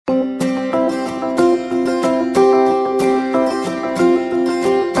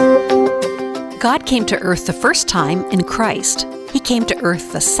God came to earth the first time in Christ. He came to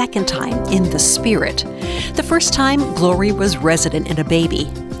earth the second time in the Spirit. The first time, glory was resident in a baby.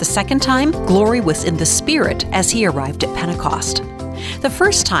 The second time, glory was in the Spirit as he arrived at Pentecost. The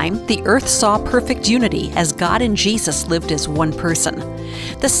first time, the earth saw perfect unity as God and Jesus lived as one person.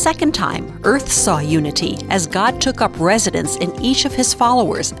 The second time, earth saw unity as God took up residence in each of his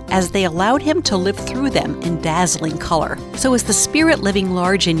followers as they allowed him to live through them in dazzling color. So is the Spirit living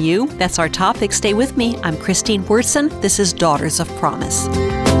large in you? That's our topic. Stay with me. I'm Christine Wyrtzen. This is Daughters of Promise.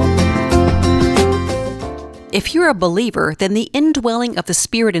 If you're a believer, then the indwelling of the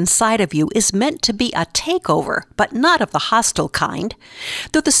Spirit inside of you is meant to be a takeover, but not of the hostile kind.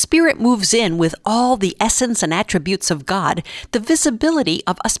 Though the Spirit moves in with all the essence and attributes of God, the visibility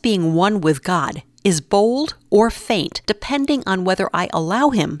of us being one with God is bold or faint, depending on whether I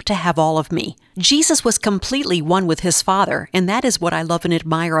allow him to have all of me. Jesus was completely one with his Father, and that is what I love and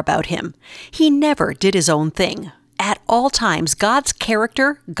admire about him. He never did his own thing. At all times, God's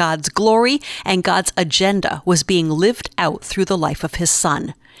character, God's glory, and God's agenda was being lived out through the life of his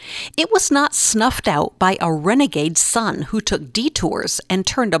Son. It was not snuffed out by a renegade son who took detours and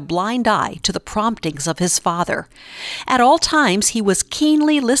turned a blind eye to the promptings of his Father. At all times, he was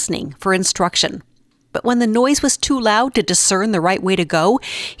keenly listening for instruction. But when the noise was too loud to discern the right way to go,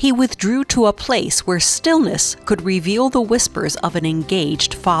 he withdrew to a place where stillness could reveal the whispers of an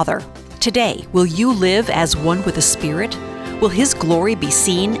engaged Father. Today, will you live as one with the Spirit? Will his glory be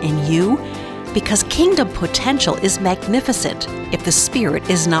seen in you? Because kingdom potential is magnificent if the Spirit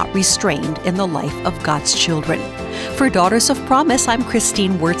is not restrained in the life of God's children. For Daughters of Promise, I'm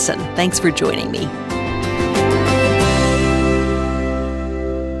Christine Wyrtzen. Thanks for joining me.